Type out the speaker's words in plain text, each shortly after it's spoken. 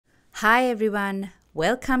Hi everyone,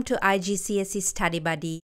 welcome to IGCSE Study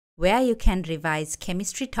Buddy, where you can revise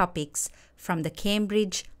chemistry topics from the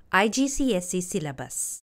Cambridge IGCSE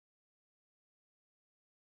syllabus.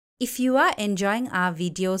 If you are enjoying our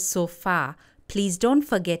videos so far, please don't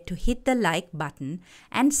forget to hit the like button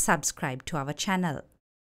and subscribe to our channel.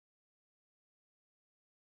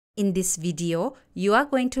 In this video, you are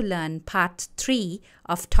going to learn part 3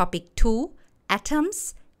 of topic 2,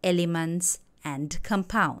 atoms, elements, and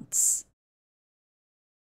compounds.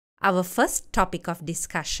 Our first topic of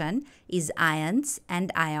discussion is ions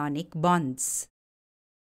and ionic bonds.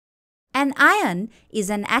 An ion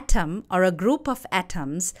is an atom or a group of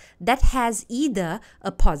atoms that has either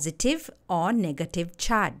a positive or negative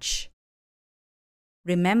charge.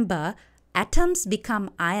 Remember, atoms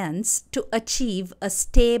become ions to achieve a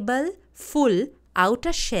stable, full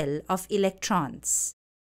outer shell of electrons.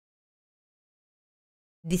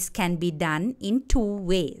 This can be done in two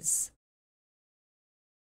ways: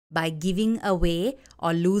 by giving away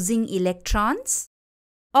or losing electrons,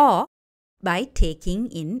 or by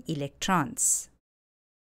taking in electrons.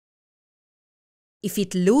 If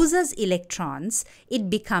it loses electrons, it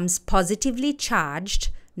becomes positively charged,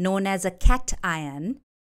 known as a cation,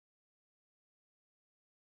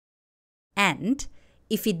 and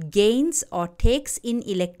if it gains or takes in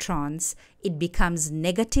electrons, it becomes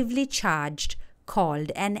negatively charged,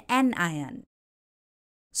 called an anion.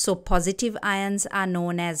 So positive ions are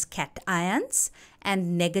known as cations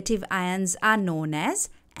and negative ions are known as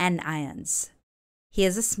anions.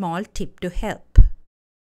 Here's a small tip to help.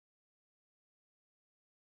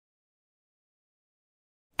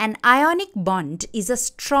 An ionic bond is a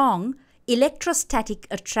strong electrostatic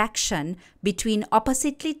attraction between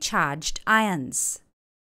oppositely charged ions.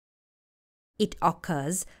 It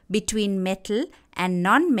occurs between metal and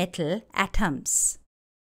non-metal atoms.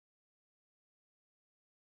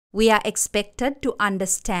 We are expected to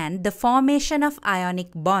understand the formation of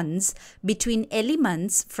ionic bonds between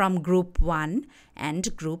elements from group 1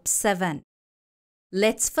 and group 7.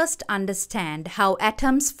 Let's first understand how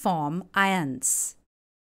atoms form ions.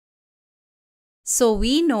 So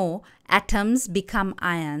we know atoms become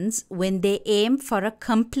ions when they aim for a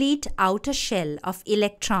complete outer shell of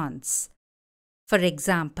electrons. For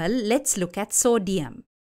example, let's look at sodium.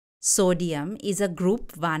 Sodium is a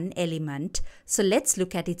group 1 element, so let's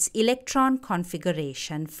look at its electron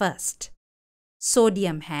configuration first.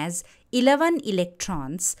 Sodium has 11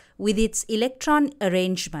 electrons with its electron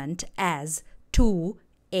arrangement as 2,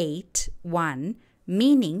 8, 1,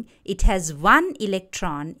 meaning it has 1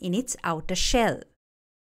 electron in its outer shell.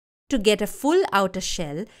 To get a full outer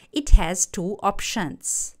shell, it has two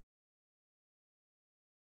options.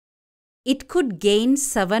 It could gain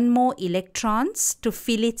 7 more electrons to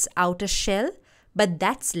fill its outer shell, but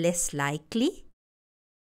that's less likely.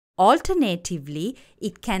 Alternatively,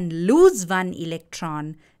 it can lose 1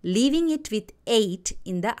 electron, leaving it with 8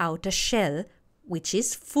 in the outer shell, which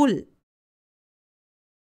is full.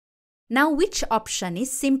 Now, which option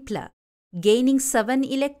is simpler, gaining 7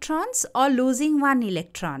 electrons or losing 1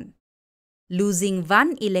 electron? Losing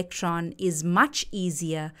 1 electron is much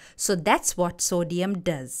easier, so that's what sodium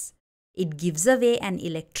does. It gives away an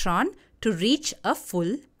electron to reach a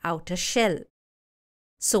full outer shell.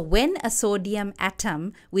 So when a sodium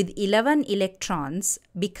atom with 11 electrons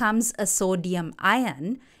becomes a sodium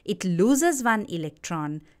ion, it loses 1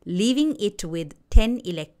 electron, leaving it with 10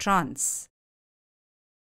 electrons.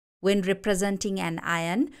 When representing an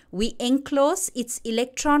ion, we enclose its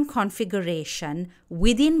electron configuration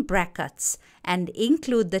within brackets and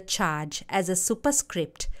include the charge as a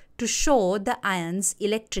superscript to show the ion's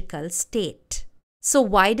electrical state. So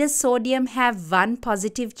why does sodium have 1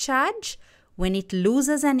 positive charge? When it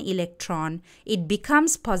loses an electron, it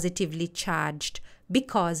becomes positively charged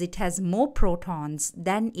because it has more protons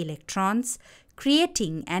than electrons,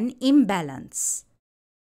 creating an imbalance.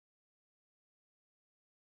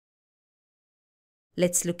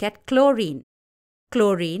 Let's look at chlorine.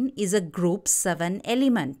 Chlorine is a group 7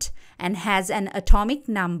 element and has an atomic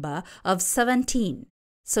number of 17.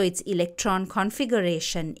 So its electron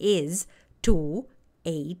configuration is 2,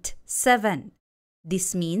 8, 7.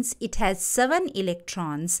 This means it has 7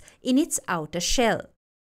 electrons in its outer shell.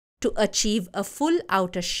 To achieve a full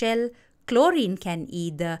outer shell, chlorine can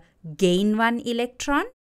either gain 1 electron.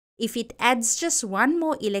 If it adds just 1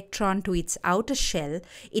 more electron to its outer shell,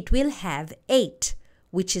 it will have 8,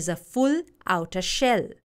 which is a full outer shell.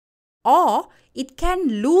 Or it can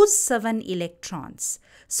lose 7 electrons.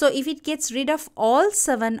 So if it gets rid of all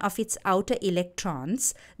 7 of its outer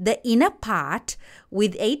electrons, the inner part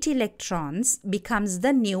with 8 electrons becomes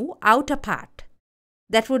the new outer part.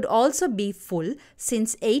 That would also be full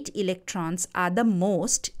since 8 electrons are the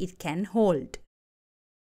most it can hold.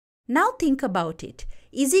 Now think about it.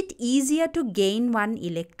 Is it easier to gain 1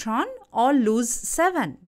 electron or lose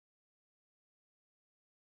 7?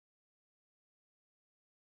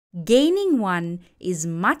 Gaining 1 is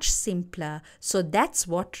much simpler, so that's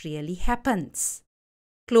what really happens.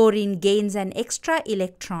 Chlorine gains an extra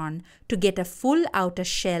electron to get a full outer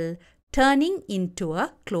shell, turning into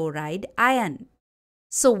a chloride ion.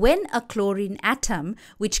 So when a chlorine atom,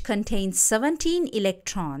 which contains 17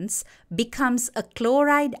 electrons, becomes a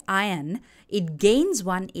chloride ion, it gains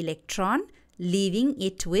 1 electron, leaving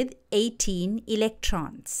it with 18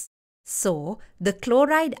 electrons. So, the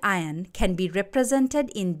chloride ion can be represented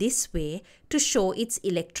in this way to show its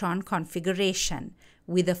electron configuration,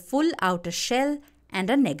 with a full outer shell and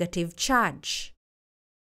a negative charge.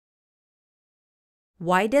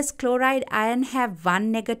 Why does chloride ion have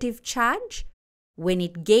 1 negative charge? When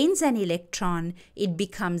it gains an electron, it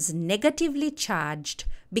becomes negatively charged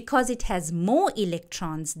because it has more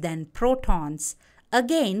electrons than protons,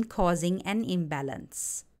 again causing an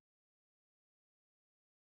imbalance.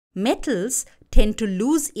 Metals tend to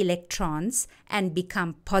lose electrons and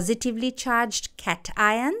become positively charged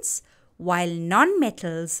cations, while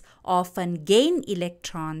nonmetals often gain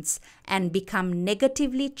electrons and become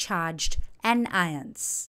negatively charged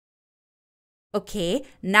anions. Okay,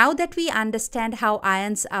 now that we understand how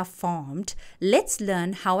ions are formed, let's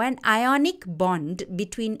learn how an ionic bond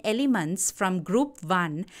between elements from group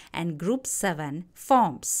 1 and group 7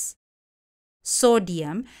 forms.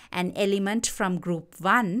 Sodium, an element from group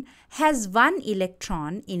 1, has 1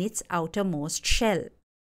 electron in its outermost shell.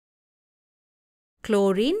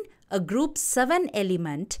 Chlorine, a group 7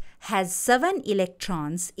 element, has 7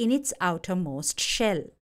 electrons in its outermost shell.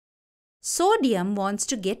 Sodium wants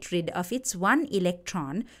to get rid of its 1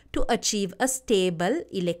 electron to achieve a stable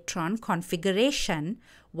electron configuration,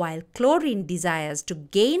 while chlorine desires to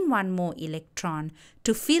gain 1 more electron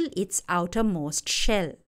to fill its outermost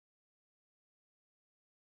shell.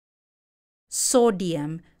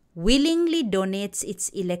 Sodium willingly donates its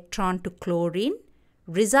electron to chlorine,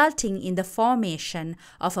 resulting in the formation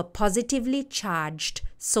of a positively charged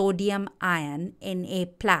sodium ion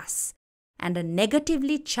Na+, and a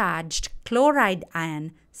negatively charged chloride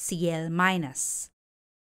ion Cl-.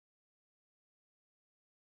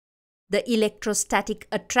 The electrostatic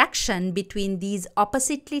attraction between these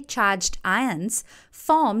oppositely charged ions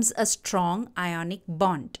forms a strong ionic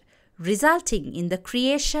bond, resulting in the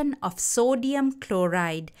creation of sodium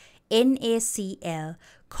chloride NaCl,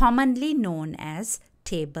 commonly known as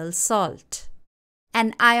table salt.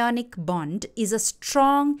 An ionic bond is a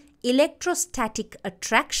strong electrostatic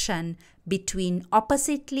attraction between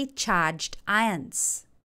oppositely charged ions.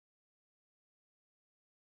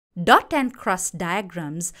 Dot and cross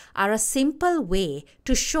diagrams are a simple way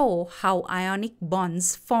to show how ionic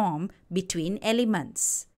bonds form between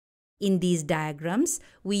elements. In these diagrams,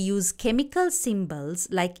 we use chemical symbols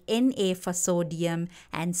like Na for sodium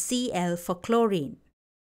and Cl for chlorine.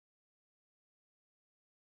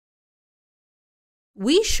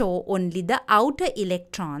 We show only the outer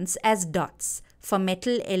electrons as dots for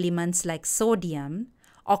metal elements like sodium,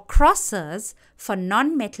 or crosses for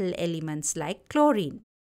non-metal elements like chlorine.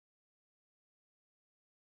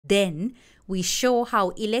 Then, we show how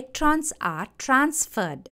electrons are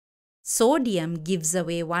transferred. Sodium gives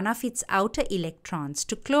away 1 of its outer electrons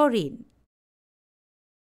to chlorine.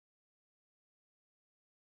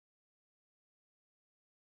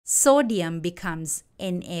 Sodium becomes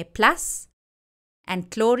Na+, and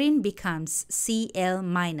chlorine becomes Cl-.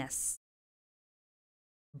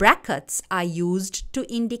 Brackets are used to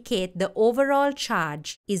indicate the overall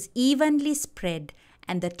charge is evenly spread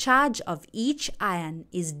and the charge of each ion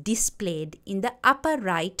is displayed in the upper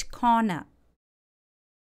right corner.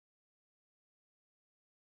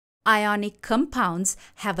 Ionic compounds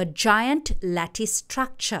have a giant lattice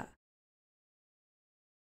structure.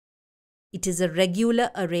 It is a regular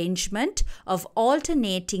arrangement of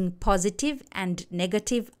alternating positive and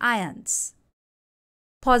negative ions.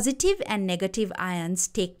 Positive and negative ions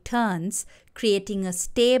take turns, creating a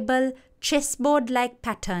stable, chessboard-like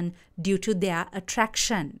pattern due to their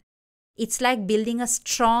attraction. It's like building a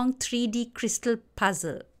strong 3D crystal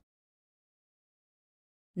puzzle.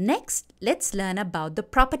 Next, let's learn about the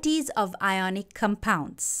properties of ionic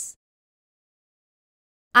compounds.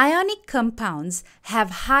 Ionic compounds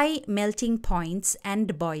have high melting points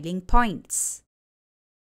and boiling points.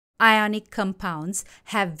 Ionic compounds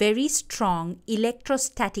have very strong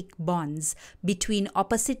electrostatic bonds between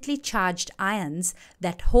oppositely charged ions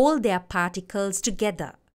that hold their particles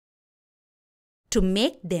together. To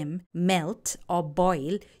make them melt or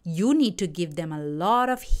boil, you need to give them a lot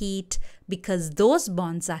of heat because those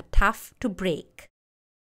bonds are tough to break.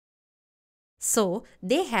 So,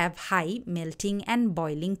 they have high melting and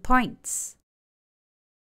boiling points.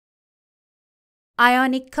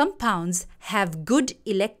 Ionic compounds have good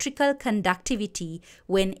electrical conductivity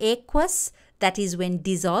when aqueous, that is when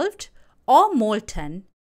dissolved, or molten,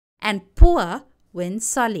 and poor when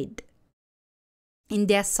solid. In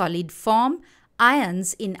their solid form,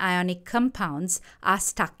 ions in ionic compounds are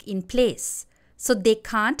stuck in place, so they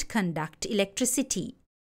can't conduct electricity.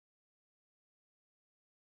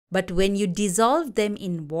 But when you dissolve them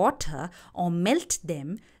in water or melt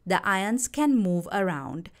them, the ions can move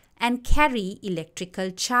around and carry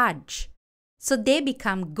electrical charge, so they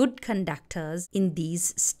become good conductors in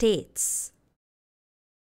these states.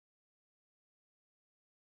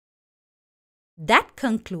 That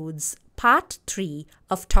concludes Part 3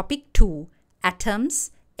 of Topic 2,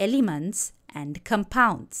 Atoms, Elements and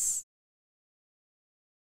Compounds.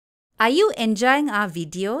 Are you enjoying our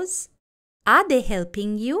videos? Are they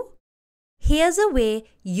helping you? Here's a way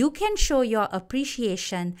you can show your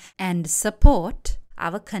appreciation and support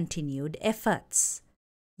our continued efforts.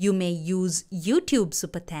 You may use YouTube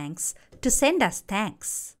Super Thanks to send us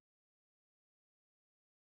thanks.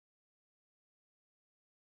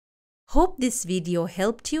 Hope this video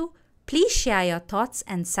helped you. Please share your thoughts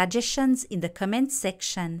and suggestions in the comments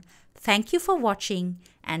section. Thank you for watching,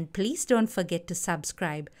 and please don't forget to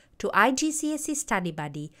subscribe to IGCSE Study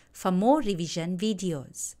Buddy for more revision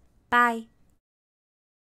videos. Bye.